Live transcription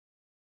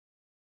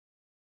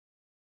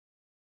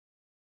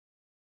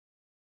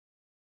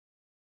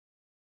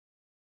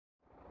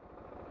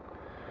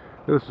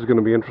Now this is going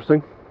to be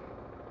interesting.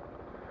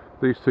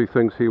 These two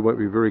things here won't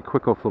be very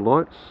quick off the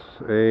lights,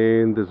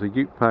 and there's a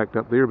ute parked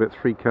up there about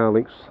 3 car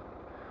lengths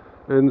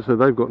in, so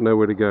they've got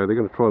nowhere to go. They're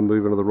going to try and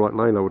move into the right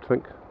lane, I would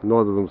think.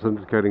 Neither of them's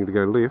indicating to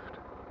go left.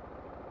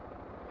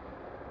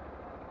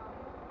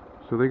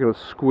 So they're going to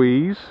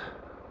squeeze.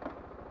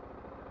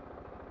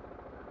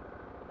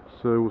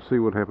 So we'll see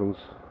what happens.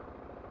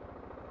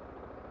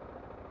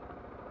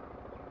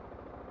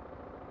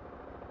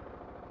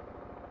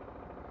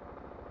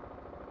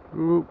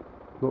 Ooh,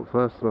 not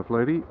fast enough,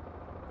 lady.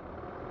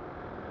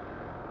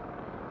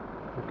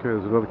 Okay,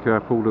 there's another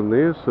car pulled in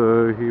there,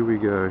 so here we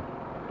go.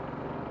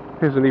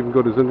 Hasn't even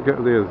got his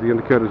indicator. There's the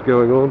indicators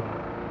going on.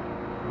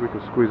 We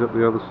can squeeze up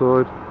the other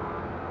side.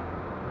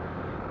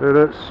 And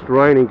it's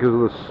straining because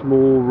of the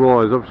small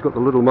rise. I've just got the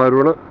little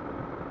motor in it,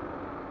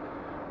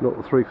 not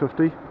the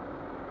 350.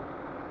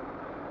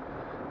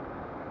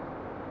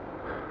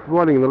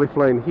 Riding in the left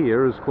lane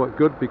here is quite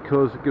good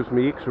because it gives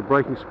me extra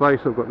braking space.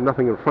 I've got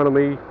nothing in front of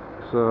me,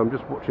 so I'm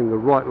just watching the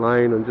right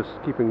lane and just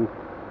keeping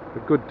a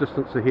good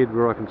distance ahead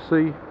where I can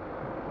see.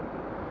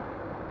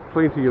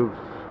 Plenty of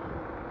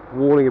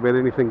warning about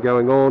anything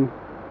going on.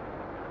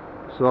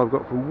 So I've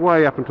got from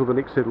way up until the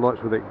next set of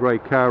lights where that grey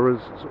car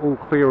is. It's all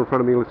clear in front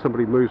of me unless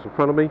somebody moves in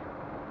front of me.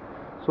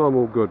 So I'm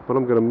all good, but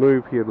I'm going to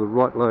move here to the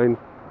right lane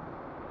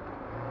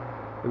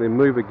and then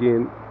move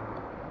again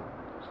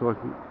so I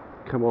can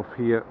come off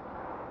here.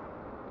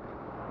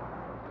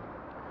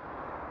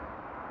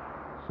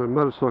 So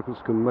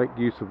motorcyclists can make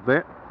use of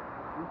that.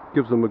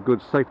 Gives them a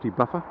good safety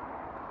buffer.